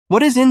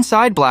What is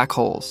inside black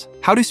holes?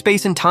 How do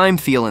space and time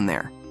feel in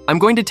there? I'm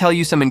going to tell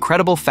you some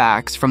incredible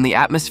facts from the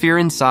atmosphere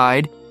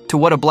inside to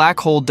what a black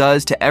hole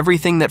does to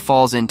everything that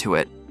falls into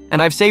it.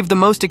 And I've saved the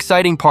most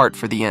exciting part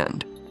for the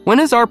end. When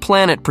is our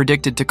planet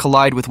predicted to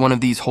collide with one of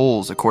these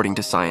holes, according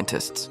to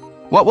scientists?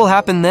 What will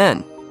happen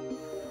then?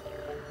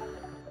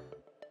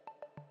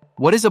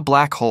 What is a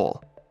black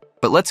hole?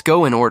 But let's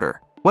go in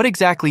order. What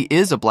exactly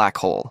is a black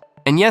hole?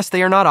 And yes,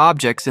 they are not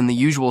objects in the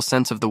usual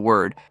sense of the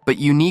word, but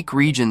unique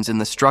regions in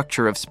the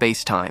structure of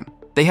space-time.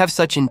 They have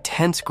such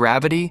intense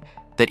gravity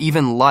that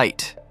even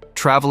light,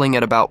 traveling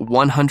at about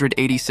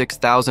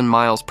 186,000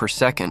 miles per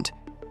second,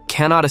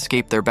 cannot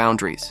escape their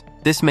boundaries.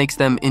 This makes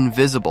them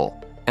invisible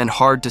and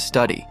hard to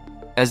study,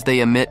 as they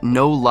emit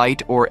no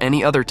light or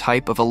any other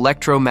type of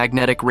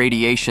electromagnetic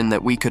radiation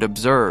that we could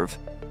observe.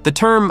 The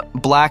term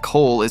black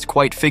hole is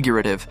quite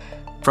figurative.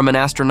 From an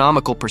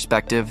astronomical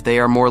perspective, they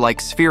are more like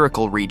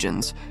spherical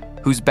regions,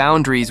 whose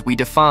boundaries we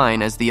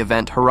define as the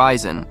event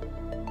horizon,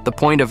 the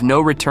point of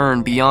no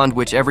return beyond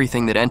which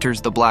everything that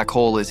enters the black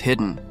hole is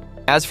hidden.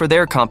 As for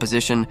their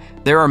composition,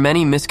 there are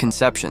many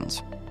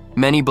misconceptions.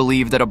 Many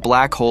believe that a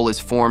black hole is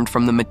formed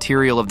from the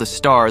material of the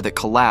star that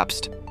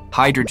collapsed,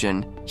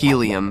 hydrogen,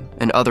 helium,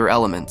 and other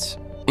elements.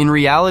 In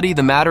reality,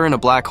 the matter in a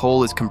black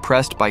hole is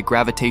compressed by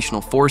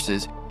gravitational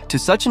forces to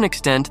such an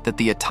extent that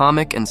the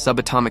atomic and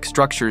subatomic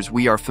structures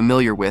we are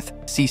familiar with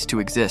cease to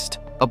exist.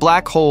 A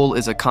black hole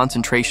is a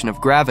concentration of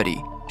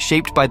gravity,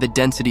 shaped by the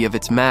density of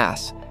its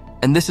mass,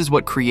 and this is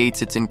what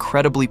creates its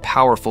incredibly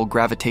powerful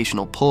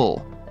gravitational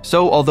pull.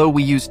 So, although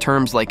we use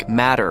terms like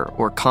matter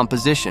or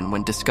composition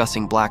when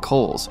discussing black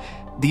holes,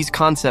 these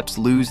concepts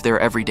lose their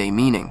everyday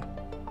meaning.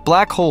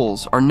 Black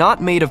holes are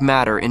not made of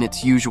matter in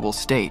its usual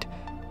state.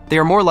 They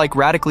are more like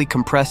radically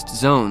compressed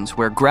zones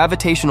where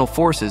gravitational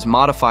forces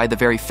modify the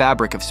very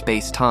fabric of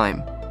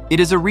space-time. It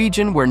is a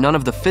region where none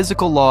of the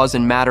physical laws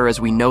in matter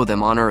as we know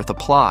them on Earth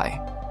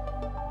apply.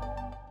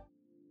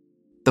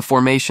 The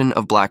formation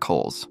of black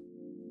holes.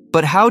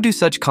 But how do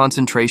such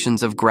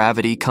concentrations of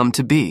gravity come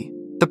to be?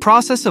 The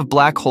process of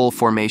black hole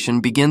formation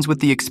begins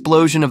with the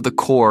explosion of the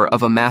core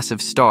of a massive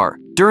star.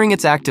 During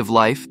its active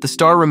life, the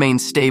star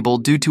remains stable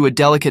due to a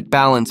delicate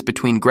balance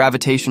between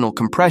gravitational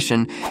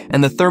compression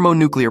and the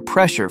thermonuclear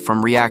pressure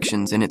from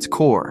reactions in its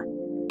core.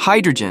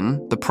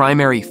 Hydrogen, the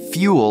primary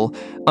fuel,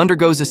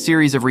 undergoes a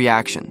series of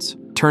reactions,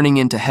 turning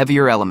into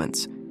heavier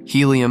elements,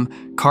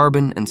 helium,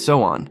 carbon, and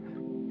so on,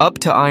 up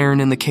to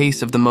iron in the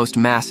case of the most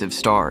massive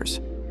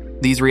stars.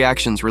 These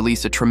reactions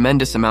release a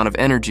tremendous amount of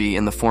energy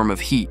in the form of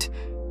heat,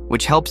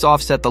 which helps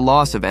offset the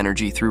loss of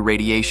energy through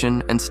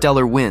radiation and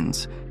stellar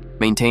winds,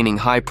 maintaining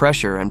high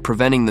pressure and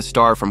preventing the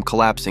star from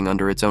collapsing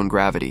under its own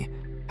gravity.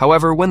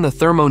 However, when the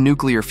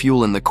thermonuclear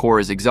fuel in the core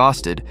is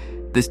exhausted,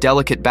 this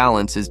delicate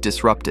balance is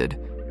disrupted.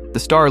 The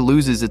star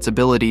loses its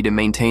ability to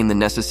maintain the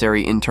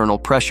necessary internal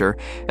pressure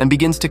and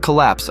begins to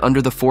collapse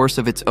under the force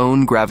of its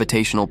own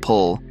gravitational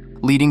pull,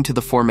 leading to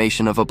the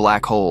formation of a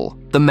black hole.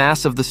 The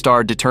mass of the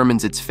star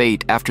determines its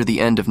fate after the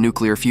end of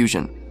nuclear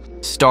fusion.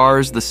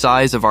 Stars the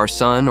size of our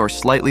sun or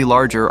slightly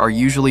larger are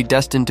usually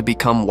destined to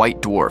become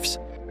white dwarfs.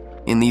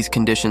 In these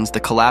conditions, the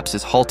collapse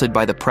is halted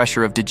by the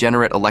pressure of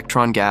degenerate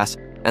electron gas,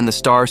 and the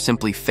star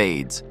simply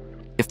fades.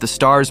 If the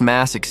star's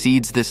mass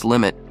exceeds this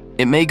limit,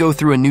 it may go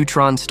through a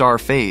neutron star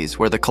phase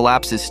where the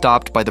collapse is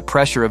stopped by the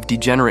pressure of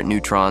degenerate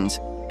neutrons,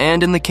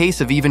 and in the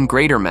case of even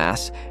greater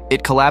mass,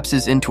 it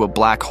collapses into a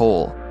black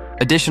hole.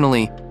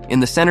 Additionally, in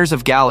the centers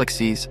of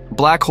galaxies,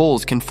 black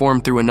holes can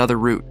form through another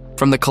route,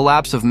 from the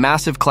collapse of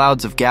massive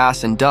clouds of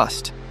gas and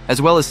dust,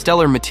 as well as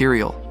stellar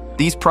material.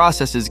 These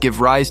processes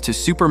give rise to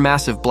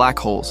supermassive black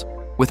holes,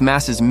 with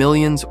masses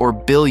millions or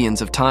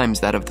billions of times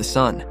that of the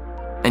sun.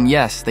 And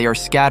yes, they are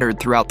scattered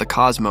throughout the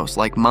cosmos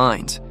like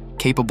mines,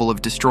 capable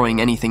of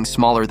destroying anything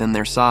smaller than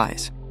their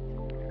size.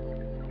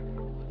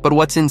 But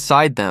what's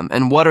inside them,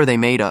 and what are they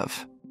made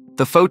of?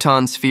 The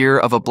photon sphere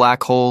of a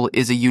black hole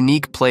is a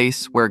unique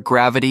place where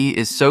gravity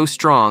is so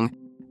strong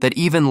that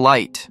even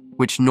light,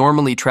 which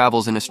normally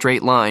travels in a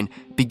straight line,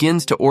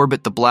 begins to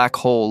orbit the black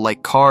hole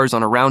like cars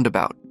on a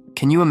roundabout.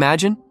 Can you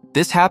imagine?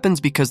 This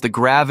happens because the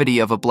gravity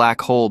of a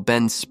black hole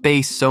bends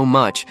space so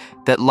much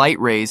that light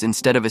rays,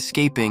 instead of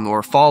escaping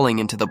or falling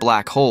into the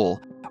black hole,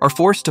 are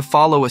forced to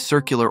follow a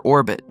circular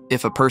orbit.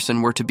 If a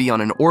person were to be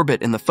on an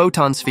orbit in the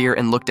photon sphere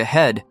and looked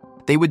ahead,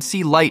 they would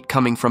see light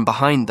coming from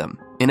behind them.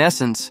 In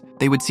essence,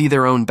 they would see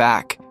their own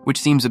back, which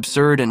seems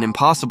absurd and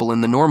impossible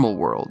in the normal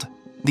world.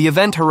 The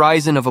event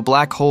horizon of a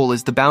black hole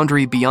is the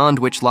boundary beyond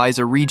which lies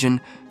a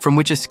region from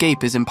which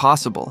escape is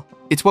impossible.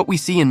 It's what we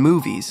see in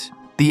movies,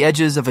 the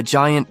edges of a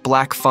giant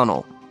black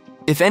funnel.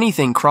 If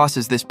anything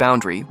crosses this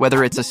boundary,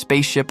 whether it's a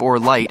spaceship or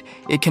light,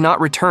 it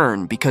cannot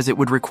return because it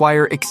would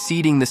require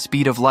exceeding the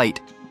speed of light,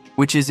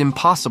 which is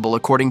impossible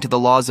according to the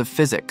laws of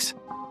physics.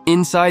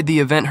 Inside the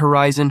event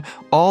horizon,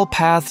 all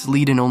paths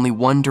lead in only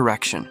one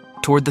direction,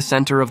 toward the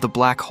center of the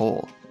black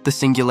hole, the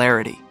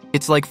singularity.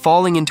 It's like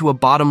falling into a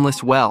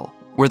bottomless well,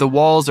 where the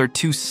walls are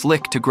too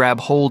slick to grab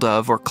hold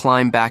of or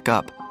climb back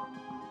up.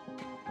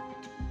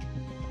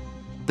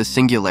 The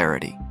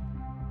singularity.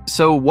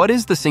 So what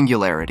is the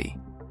singularity?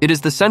 It is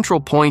the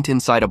central point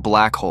inside a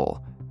black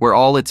hole, where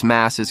all its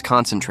mass is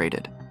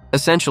concentrated,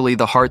 essentially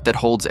the heart that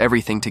holds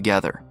everything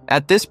together.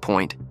 At this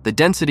point, the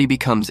density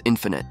becomes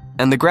infinite,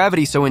 and the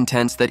gravity so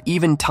intense that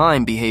even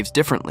time behaves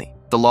differently.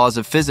 The laws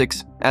of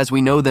physics, as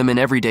we know them in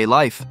everyday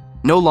life,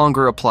 no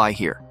longer apply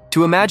here.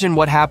 To imagine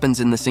what happens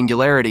in the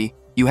singularity,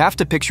 you have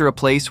to picture a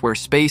place where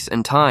space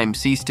and time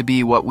cease to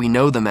be what we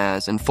know them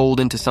as and fold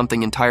into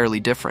something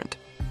entirely different.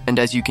 And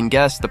as you can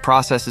guess, the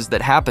processes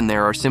that happen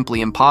there are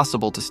simply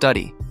impossible to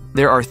study.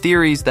 There are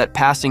theories that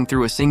passing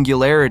through a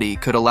singularity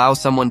could allow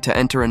someone to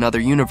enter another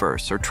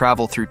universe or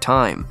travel through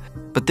time,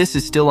 but this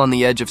is still on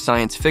the edge of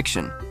science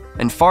fiction,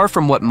 and far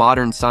from what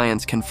modern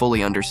science can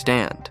fully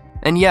understand.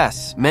 And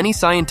yes, many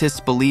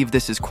scientists believe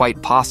this is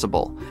quite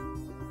possible.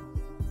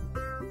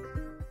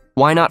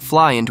 Why not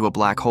fly into a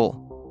black hole?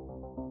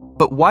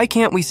 But why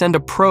can't we send a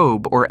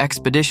probe or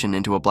expedition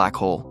into a black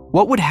hole?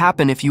 What would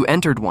happen if you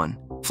entered one?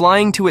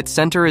 Flying to its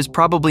center is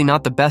probably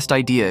not the best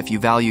idea if you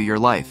value your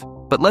life,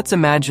 but let's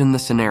imagine the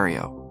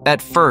scenario.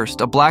 At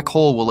first, a black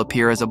hole will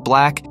appear as a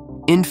black,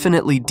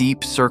 infinitely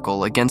deep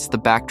circle against the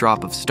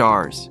backdrop of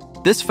stars.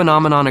 This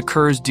phenomenon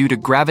occurs due to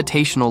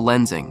gravitational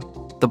lensing.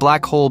 The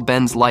black hole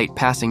bends light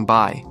passing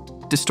by,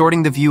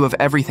 distorting the view of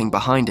everything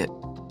behind it.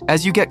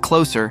 As you get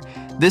closer,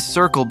 this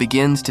circle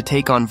begins to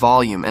take on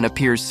volume and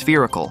appears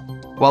spherical,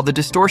 while the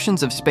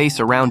distortions of space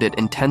around it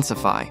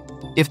intensify.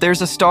 If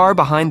there's a star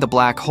behind the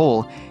black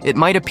hole, it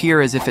might appear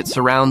as if it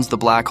surrounds the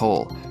black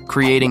hole,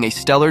 creating a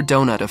stellar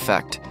donut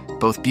effect,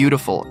 both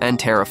beautiful and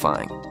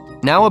terrifying.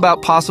 Now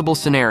about possible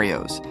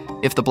scenarios.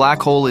 If the black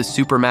hole is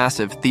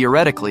supermassive,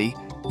 theoretically,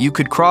 you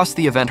could cross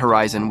the event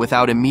horizon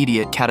without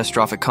immediate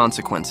catastrophic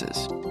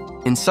consequences.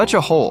 In such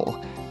a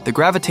hole, the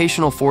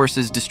gravitational force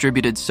is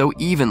distributed so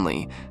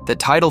evenly that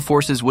tidal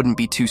forces wouldn't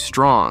be too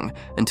strong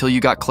until you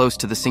got close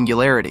to the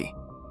singularity.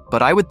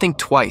 But I would think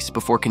twice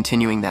before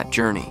continuing that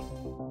journey.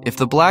 If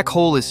the black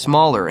hole is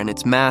smaller and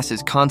its mass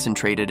is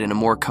concentrated in a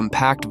more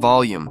compact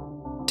volume,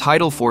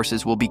 tidal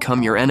forces will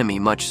become your enemy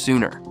much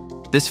sooner.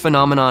 This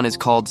phenomenon is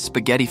called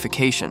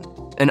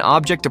spaghettification. An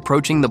object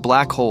approaching the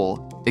black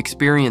hole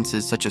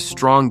experiences such a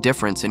strong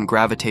difference in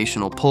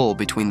gravitational pull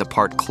between the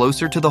part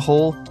closer to the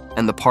hole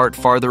and the part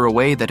farther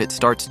away that it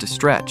starts to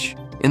stretch.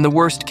 In the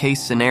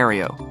worst-case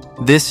scenario,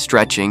 this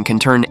stretching can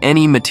turn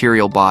any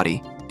material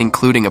body,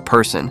 including a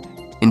person,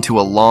 into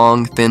a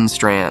long, thin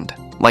strand,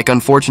 like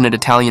unfortunate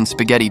Italian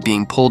spaghetti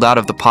being pulled out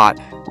of the pot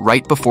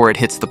right before it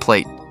hits the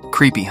plate.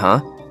 Creepy, huh?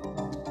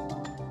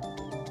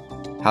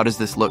 How does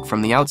this look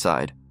from the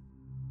outside?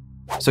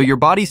 So your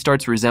body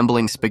starts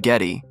resembling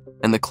spaghetti,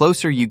 and the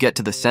closer you get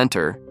to the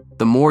center,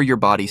 the more your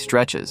body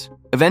stretches.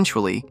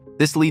 Eventually,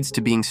 this leads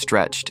to being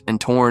stretched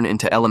and torn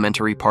into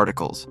elementary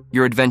particles.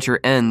 Your adventure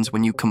ends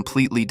when you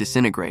completely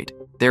disintegrate.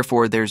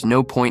 Therefore, there's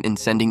no point in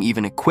sending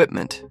even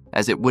equipment,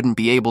 as it wouldn't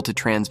be able to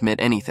transmit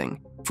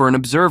anything. For an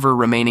observer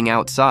remaining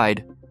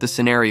outside, the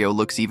scenario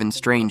looks even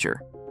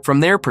stranger. From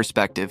their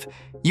perspective,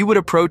 you would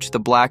approach the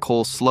black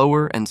hole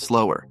slower and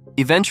slower,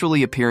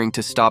 eventually appearing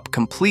to stop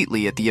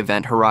completely at the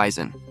event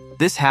horizon.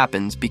 This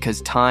happens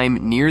because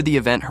time near the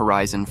event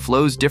horizon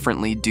flows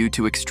differently due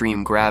to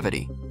extreme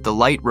gravity. The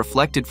light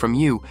reflected from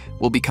you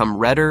will become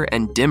redder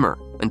and dimmer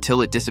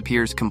until it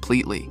disappears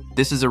completely.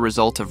 This is a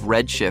result of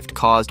redshift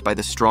caused by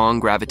the strong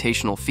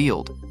gravitational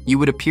field. You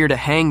would appear to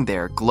hang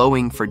there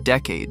glowing for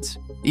decades,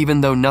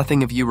 even though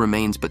nothing of you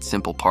remains but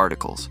simple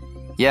particles.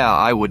 Yeah,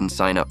 I wouldn't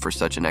sign up for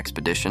such an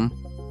expedition.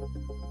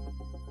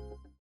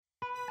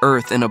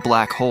 Earth in a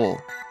black hole.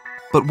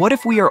 But what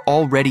if we are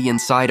already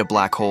inside a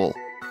black hole?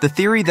 The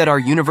theory that our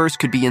universe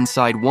could be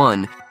inside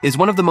one is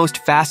one of the most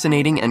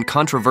fascinating and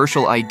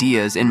controversial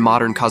ideas in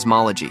modern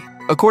cosmology.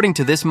 According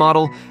to this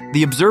model,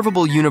 the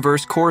observable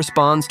universe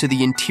corresponds to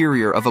the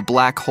interior of a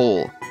black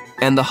hole,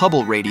 and the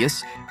Hubble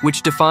radius,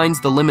 which defines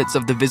the limits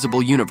of the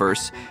visible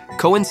universe,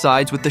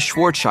 coincides with the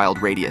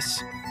Schwarzschild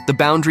radius, the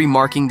boundary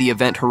marking the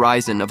event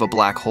horizon of a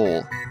black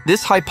hole.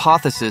 This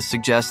hypothesis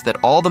suggests that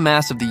all the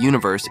mass of the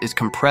universe is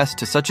compressed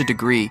to such a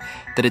degree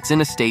that it's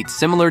in a state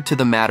similar to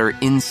the matter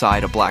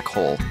inside a black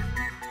hole.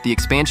 The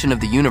expansion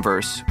of the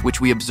universe, which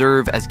we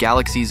observe as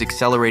galaxies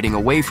accelerating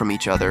away from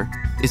each other,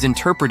 is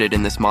interpreted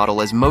in this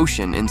model as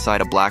motion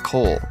inside a black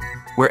hole,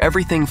 where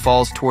everything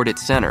falls toward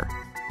its center,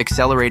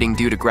 accelerating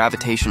due to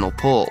gravitational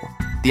pull.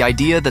 The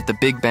idea that the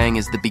Big Bang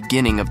is the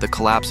beginning of the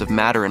collapse of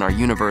matter in our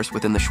universe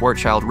within the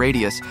Schwarzschild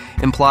radius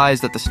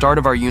implies that the start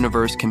of our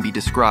universe can be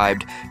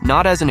described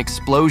not as an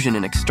explosion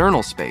in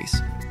external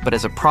space, but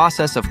as a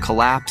process of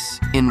collapse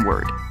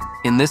inward.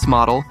 In this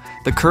model,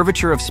 the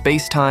curvature of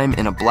space-time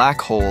in a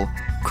black hole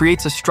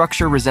creates a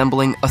structure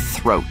resembling a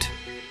throat,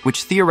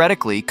 which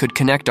theoretically could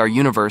connect our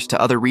universe to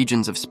other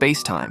regions of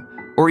space-time,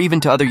 or even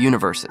to other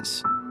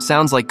universes.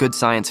 Sounds like good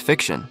science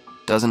fiction,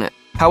 doesn't it?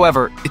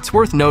 However, it's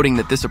worth noting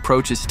that this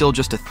approach is still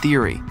just a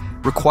theory,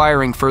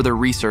 requiring further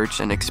research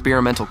and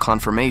experimental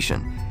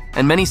confirmation,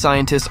 and many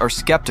scientists are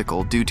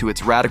skeptical due to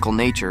its radical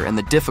nature and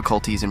the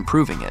difficulties in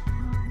proving it.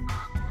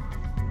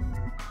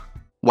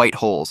 White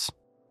holes.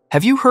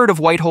 Have you heard of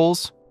white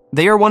holes?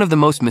 They are one of the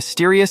most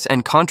mysterious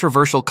and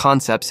controversial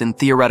concepts in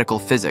theoretical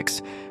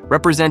physics,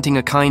 representing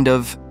a kind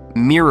of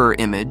mirror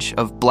image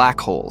of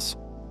black holes.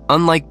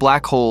 Unlike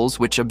black holes,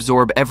 which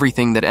absorb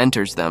everything that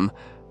enters them,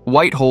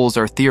 white holes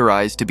are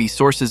theorized to be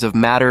sources of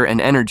matter and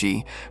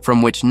energy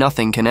from which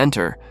nothing can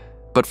enter,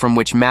 but from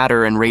which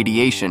matter and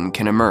radiation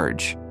can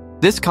emerge.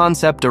 This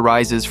concept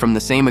arises from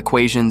the same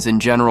equations in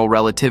general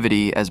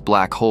relativity as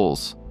black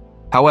holes.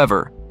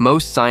 However,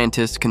 most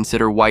scientists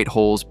consider white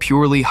holes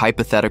purely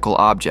hypothetical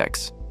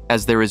objects,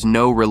 as there is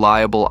no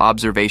reliable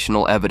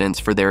observational evidence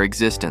for their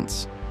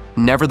existence.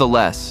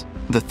 Nevertheless,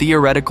 the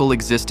theoretical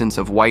existence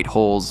of white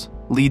holes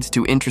leads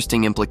to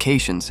interesting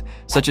implications,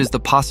 such as the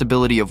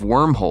possibility of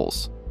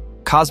wormholes,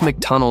 cosmic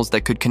tunnels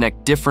that could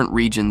connect different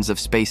regions of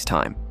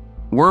space-time.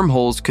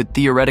 Wormholes could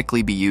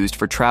theoretically be used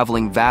for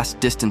traveling vast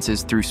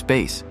distances through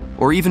space,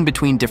 or even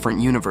between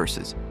different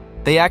universes.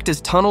 They act as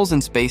tunnels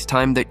in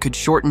space-time that could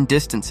shorten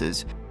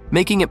distances,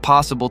 making it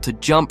possible to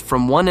jump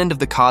from one end of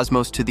the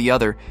cosmos to the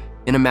other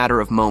in a matter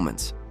of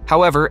moments.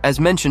 However, as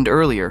mentioned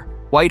earlier,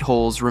 white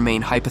holes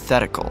remain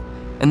hypothetical,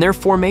 and their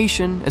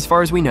formation, as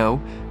far as we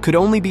know, could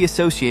only be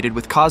associated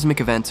with cosmic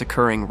events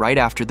occurring right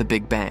after the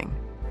Big Bang.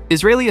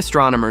 Israeli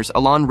astronomers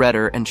Alon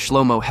Reder and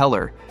Shlomo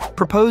Heller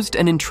proposed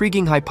an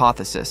intriguing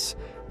hypothesis,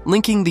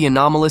 linking the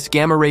anomalous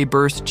gamma-ray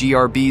burst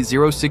GRB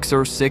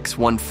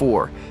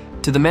 060614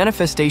 to the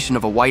manifestation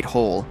of a white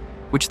hole,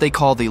 which they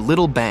call the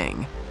Little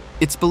Bang.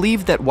 It's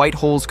believed that white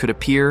holes could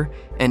appear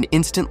and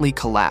instantly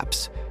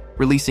collapse,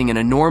 releasing an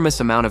enormous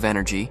amount of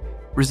energy,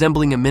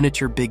 resembling a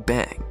miniature Big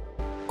Bang.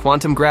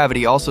 Quantum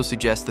gravity also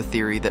suggests the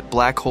theory that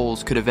black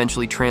holes could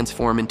eventually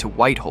transform into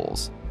white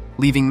holes,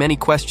 leaving many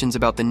questions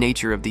about the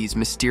nature of these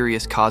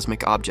mysterious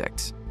cosmic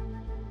objects.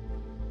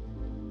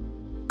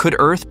 Could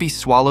Earth be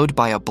swallowed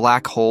by a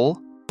black hole?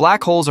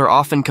 Black holes are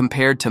often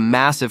compared to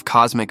massive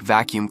cosmic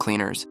vacuum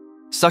cleaners,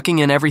 sucking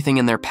in everything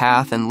in their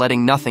path and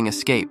letting nothing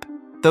escape.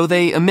 Though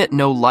they emit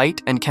no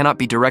light and cannot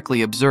be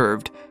directly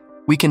observed,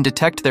 we can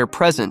detect their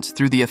presence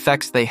through the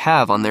effects they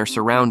have on their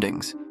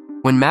surroundings.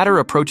 When matter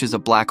approaches a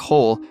black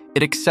hole,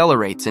 it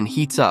accelerates and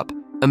heats up,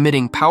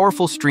 emitting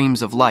powerful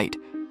streams of light,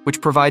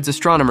 which provides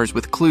astronomers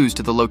with clues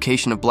to the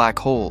location of black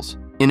holes.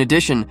 In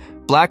addition,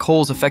 black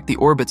holes affect the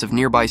orbits of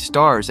nearby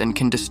stars and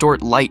can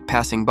distort light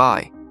passing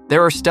by.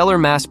 There are stellar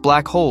mass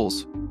black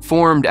holes,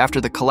 formed after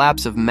the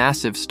collapse of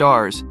massive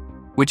stars,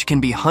 which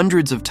can be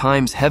hundreds of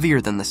times heavier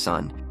than the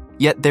Sun,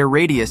 yet their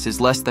radius is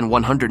less than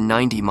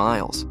 190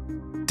 miles.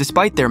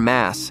 Despite their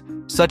mass,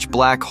 such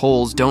black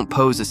holes don't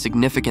pose a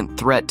significant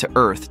threat to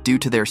Earth due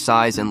to their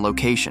size and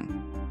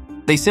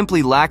location. They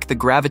simply lack the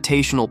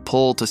gravitational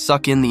pull to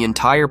suck in the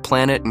entire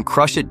planet and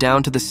crush it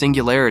down to the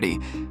singularity.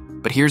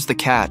 But here's the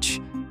catch.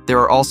 There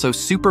are also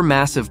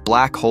supermassive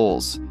black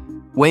holes,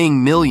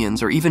 weighing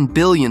millions or even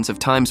billions of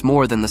times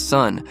more than the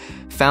Sun,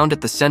 found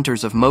at the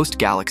centers of most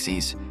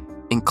galaxies,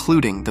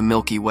 including the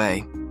Milky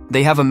Way.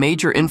 They have a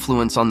major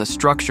influence on the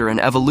structure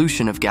and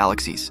evolution of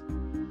galaxies.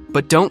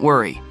 But don't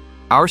worry,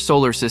 our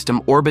solar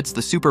system orbits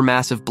the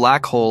supermassive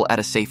black hole at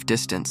a safe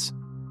distance.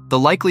 The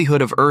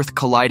likelihood of Earth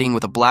colliding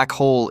with a black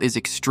hole is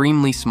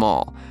extremely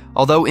small,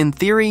 although in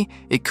theory,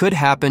 it could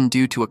happen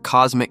due to a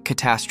cosmic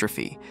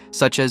catastrophe,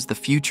 such as the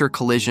future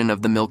collision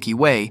of the Milky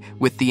Way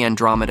with the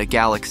Andromeda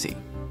Galaxy.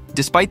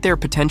 Despite their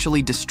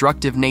potentially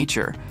destructive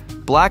nature,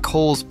 black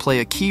holes play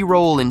a key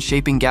role in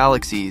shaping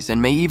galaxies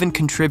and may even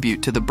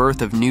contribute to the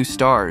birth of new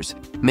stars,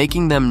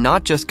 making them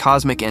not just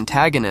cosmic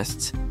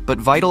antagonists, but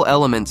vital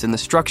elements in the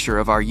structure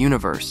of our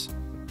universe.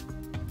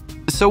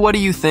 So what do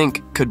you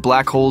think? Could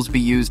black holes be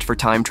used for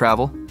time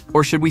travel?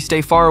 Or should we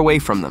stay far away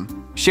from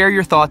them? Share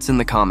your thoughts in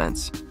the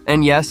comments.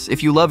 And yes,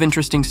 if you love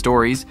interesting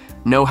stories,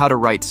 know how to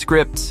write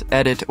scripts,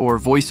 edit, or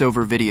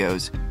voiceover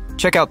videos,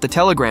 check out the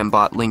Telegram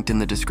bot linked in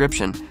the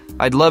description.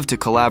 I'd love to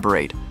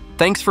collaborate.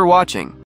 Thanks for watching.